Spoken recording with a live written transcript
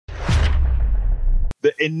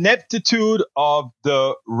the ineptitude of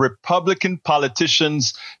the Republican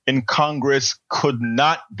politicians in Congress could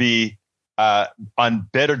not be on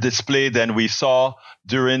better display than we saw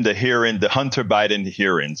during the Hunter Biden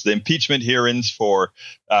hearings, the impeachment hearings for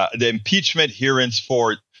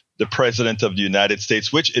the president of the United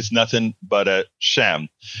States, which is nothing but a sham.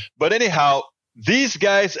 But anyhow, these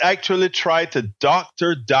guys actually tried to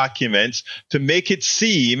doctor documents to make it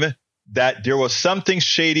seem that there was something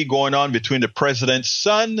shady going on between the president's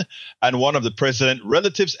son and one of the president's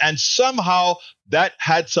relatives, and somehow that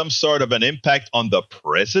had some sort of an impact on the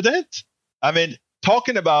president. I mean,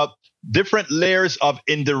 talking about different layers of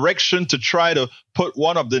indirection to try to put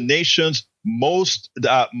one of the nation's most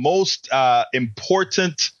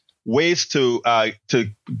important ways to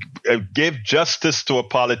give justice to a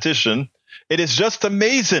politician. It is just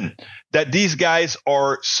amazing that these guys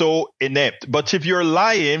are so inept. But if you're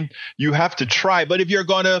lying, you have to try. But if you're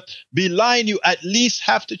going to be lying, you at least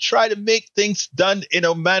have to try to make things done in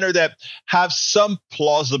a manner that have some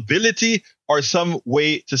plausibility or some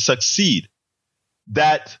way to succeed.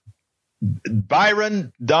 That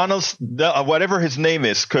Byron Donalds, whatever his name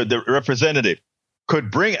is, the representative,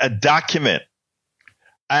 could bring a document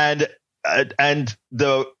and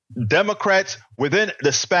the Democrats, within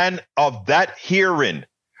the span of that hearing,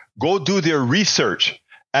 go do their research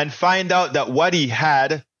and find out that what he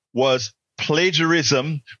had was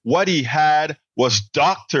plagiarism, what he had was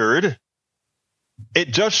doctored. It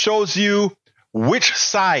just shows you which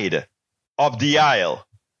side of the aisle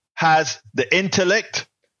has the intellect,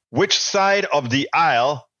 which side of the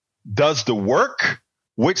aisle does the work,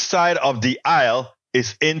 which side of the aisle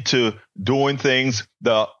is into doing things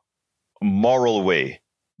the moral way,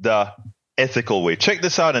 the ethical way. Check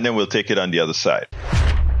this out, and then we'll take it on the other side.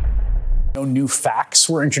 No new facts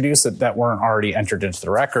were introduced that weren't already entered into the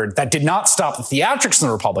record. That did not stop the theatrics in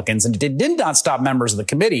the Republicans, and it did not stop members of the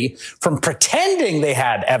committee from pretending they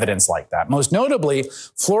had evidence like that. Most notably,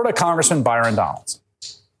 Florida Congressman Byron Donalds.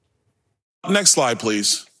 Next slide,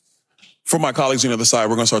 please. For my colleagues on the other side,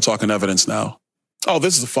 we're going to start talking evidence now. Oh,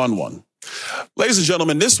 this is a fun one. Ladies and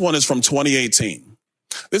gentlemen, this one is from 2018.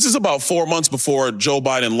 This is about 4 months before Joe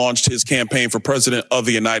Biden launched his campaign for president of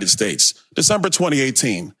the United States, December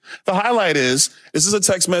 2018. The highlight is, this is a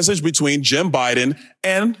text message between Jim Biden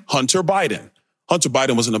and Hunter Biden. Hunter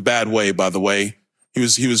Biden was in a bad way, by the way. He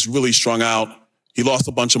was really strung out. He lost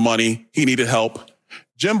a bunch of money. He needed help.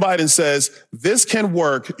 Jim Biden says, "This can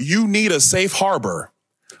work. You need a safe harbor.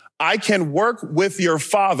 I can work with your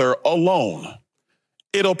father alone.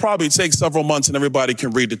 It'll probably take several months and everybody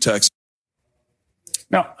can read the text."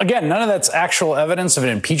 Now, again, none of that's actual evidence of an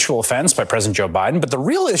impeachable offense by President Joe Biden. But the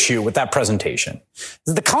real issue with that presentation is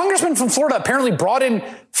that the congressman from Florida apparently brought in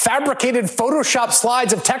fabricated Photoshop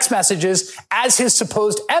slides of text messages as his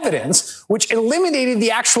supposed evidence, which eliminated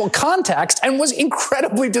the actual context and was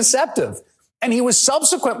incredibly deceptive. And he was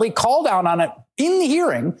subsequently called out on it in the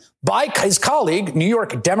hearing by his colleague, New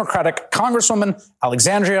York Democratic Congresswoman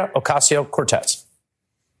Alexandria Ocasio-Cortez.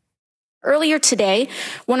 Earlier today,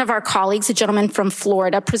 one of our colleagues, a gentleman from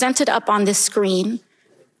Florida, presented up on this screen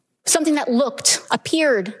something that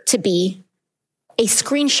appeared to be a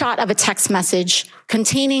screenshot of a text message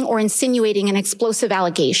containing or insinuating an explosive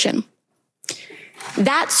allegation.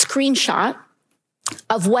 That screenshot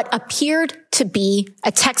of what appeared to be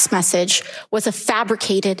a text message was a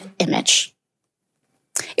fabricated image.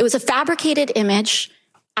 It was a fabricated image.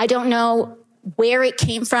 I don't know where it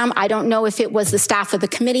came from. I don't know if it was the staff of the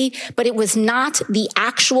committee, but it was not the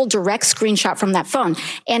actual direct screenshot from that phone.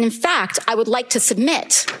 And in fact, I would like to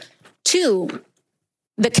submit to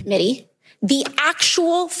the committee the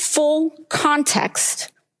actual full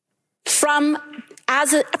context from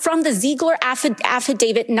the Ziegler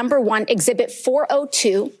affidavit number 1, exhibit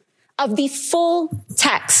 402 of the full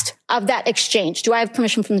text of that exchange. Do I have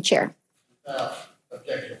permission from the chair?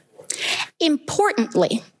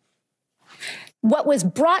 Importantly, what was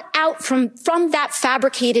brought out from that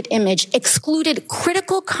fabricated image excluded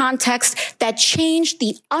critical context that changed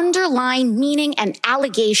the underlying meaning and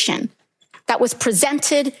allegation that was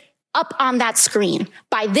presented up on that screen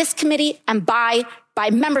by this committee and by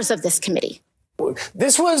members of this committee.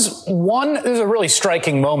 This was a really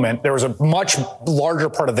striking moment. There was a much larger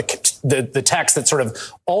part of the text that sort of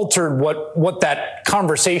altered what that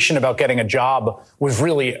conversation about getting a job was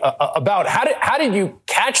really about. How did you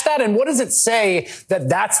catch that? And what does it say that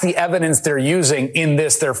that's the evidence they're using in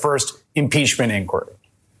their first impeachment inquiry?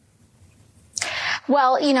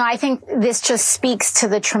 Well, I think this just speaks to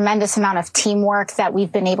the tremendous amount of teamwork that we've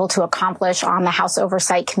been able to accomplish on the House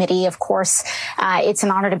Oversight Committee. Of course, it's an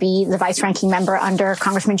honor to be the vice ranking member under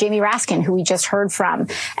Congressman Jamie Raskin, who we just heard from.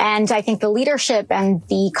 And I think the leadership and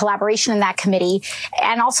the collaboration in that committee,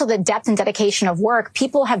 and also the depth and dedication of work,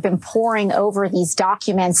 people have been poring over these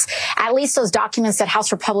documents, at least those documents that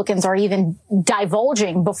House Republicans are even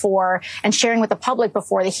divulging before and sharing with the public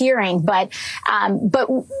before the hearing. But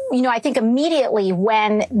I think immediately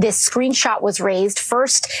when this screenshot was raised,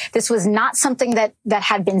 first, this was not something that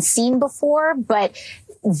had been seen before, but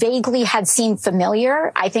vaguely had seemed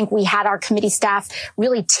familiar. I think we had our committee staff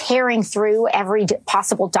really tearing through every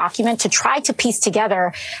possible document to try to piece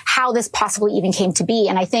together how this possibly even came to be.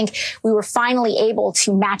 And I think we were finally able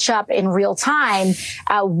to match up in real time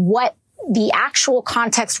what the actual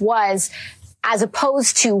context was, as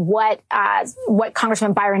opposed to what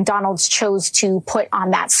Congressman Byron Donalds chose to put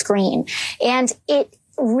on that screen. And it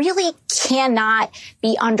really cannot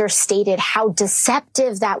be understated how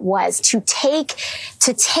deceptive that was to take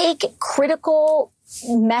critical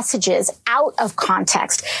messages out of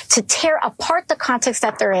context, to tear apart the context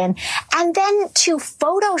that they're in, and then to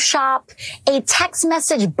Photoshop a text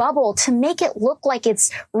message bubble to make it look like it's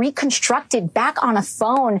reconstructed back on a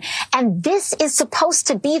phone. And this is supposed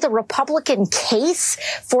to be the Republican case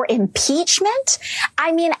for impeachment.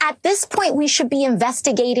 I mean, at this point, we should be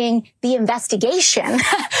investigating the investigation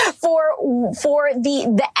for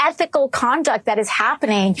the ethical conduct that is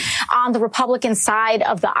happening on the Republican side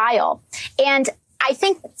of the aisle. And I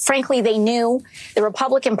think, frankly, the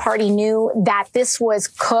Republican Party knew that this was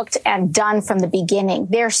cooked and done from the beginning.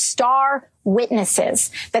 Their star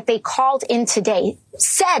witnesses that they called in today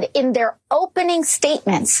said in their opening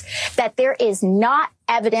statements that there is not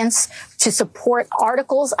evidence to support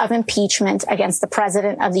articles of impeachment against the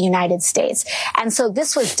president of the United States. And so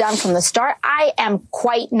this was done from the start. I am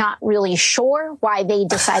quite not really sure why they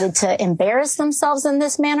decided to embarrass themselves in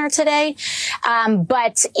this manner today.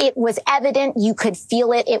 But it was evident. You could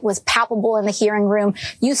feel it. It was palpable in the hearing room.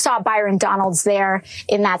 You saw Byron Donalds there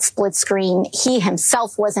in that split screen. He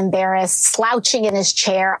himself was embarrassed, slouching in his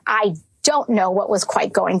chair. I don't know what was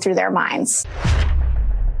quite going through their minds.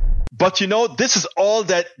 But this is all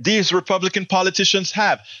that these Republican politicians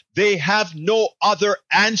have. They have no other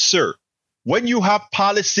answer. When you have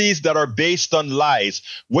policies that are based on lies,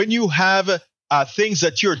 when you have things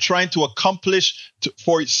that you're trying to accomplish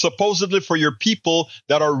supposedly for your people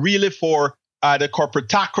that are really for the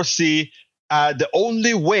corporatocracy, the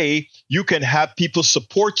only way you can have people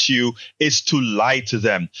support you is to lie to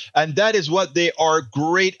them. And that is what they are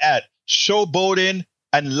great at, showboating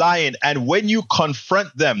and lying. And when you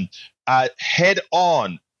confront them head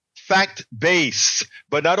on, fact-based,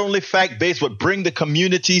 but not only fact-based, but bring the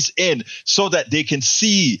communities in so that they can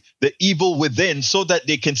see the evil within, so that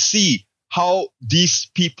they can see how these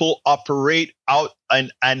people operate out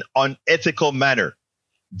in an unethical manner,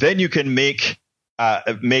 then you can make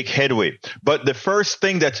headway. But the first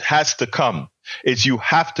thing that has to come is you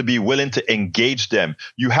have to be willing to engage them.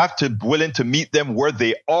 You have to be willing to meet them where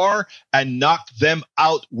they are and knock them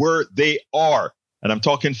out where they are. And I'm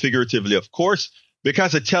talking figuratively, of course,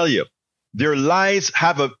 because I tell you, their lies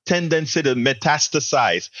have a tendency to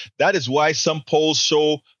metastasize. That is why some polls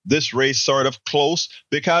show this race sort of close,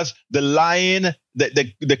 because the lying,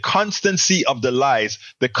 the constancy of the lies,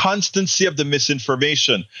 the constancy of the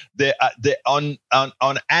misinformation, the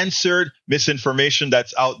unanswered misinformation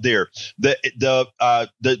that's out there,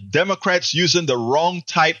 the Democrats using the wrong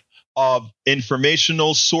type of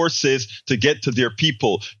informational sources to get to their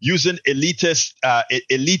people, using elitist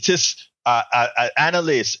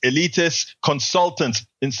analysts, elitist consultants,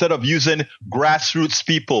 instead of using grassroots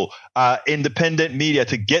people, independent media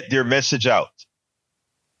to get their message out.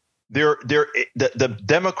 The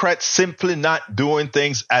Democrats simply not doing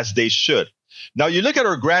things as they should. Now, you look at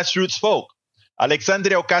our grassroots folk,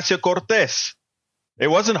 Alexandria Ocasio-Cortez. It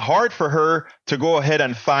wasn't hard for her to go ahead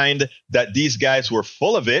and find that these guys were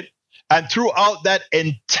full of it. And throughout that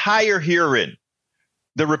entire hearing,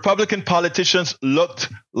 the Republican politicians looked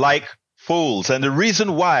like fools. And the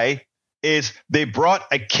reason why is they brought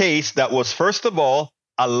a case that was, first of all,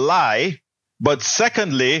 a lie, but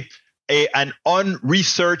secondly, an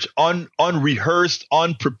unresearched, unrehearsed,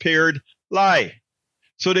 unprepared lie.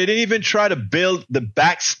 So they didn't even try to build the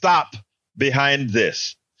backstop behind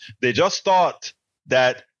this. They just thought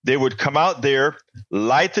that they would come out there,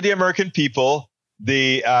 lie to the American people.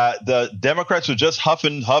 The Democrats would just huff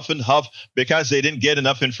and huff because they didn't get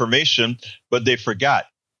enough information, but they forgot.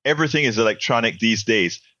 Everything is electronic these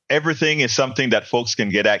days. Everything is something that folks can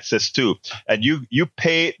get access to. And you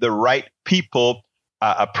pay the right people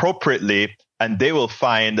appropriately, and they will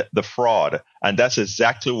find the fraud. And that's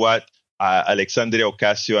exactly what Alexandria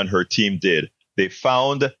Ocasio and her team did. They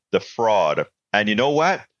found the fraud. And you know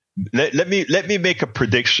what? Let me make a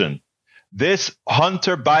prediction. This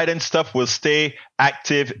Hunter Biden stuff will stay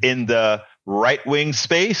active in the right-wing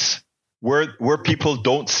space where people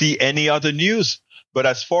don't see any other news. But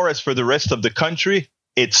as far as for the rest of the country,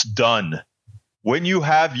 it's done. When you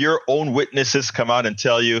have your own witnesses come out and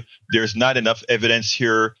tell you there's not enough evidence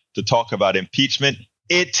here to talk about impeachment,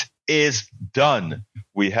 it is done.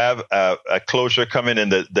 We have a closure coming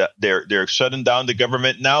in. They're shutting down the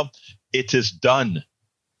government now. It is done.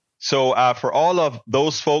 So for all of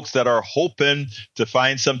those folks that are hoping to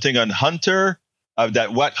find something on Hunter,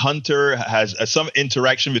 that what Hunter has some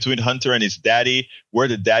interaction between Hunter and his daddy, where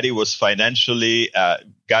the daddy was financially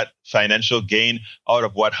got financial gain out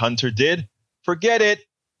of what Hunter did, forget it.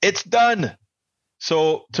 It's done.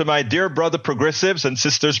 So to my dear brother progressives and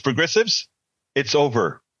sisters progressives, it's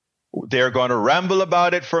over. They're going to ramble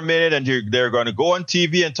about it for a minute, and they're going to go on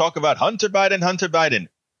TV and talk about Hunter Biden, Hunter Biden.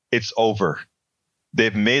 It's over.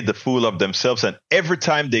 They've made the fool of themselves, and every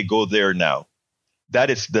time they go there now, that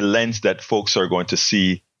is the lens that folks are going to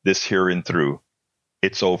see this hearing through.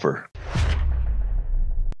 It's over.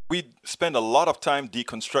 We spend a lot of time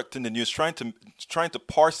deconstructing the news, trying to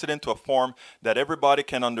parse it into a form that everybody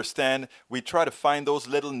can understand. We try to find those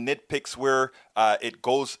little nitpicks where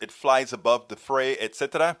it flies above the fray,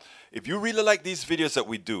 etc. If you really like these videos that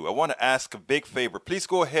we do, I want to ask a big favor. Please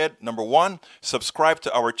go ahead. Number 1, subscribe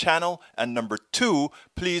to our channel. And number 2,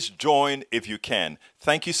 please join if you can.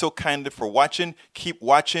 Thank you so kindly for watching. Keep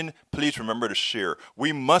watching. Please remember to share.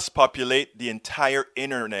 We must populate the entire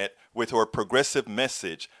internet with our progressive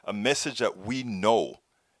message, a message that we know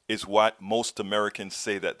is what most Americans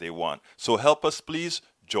say that they want. So help us, please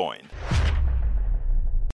join.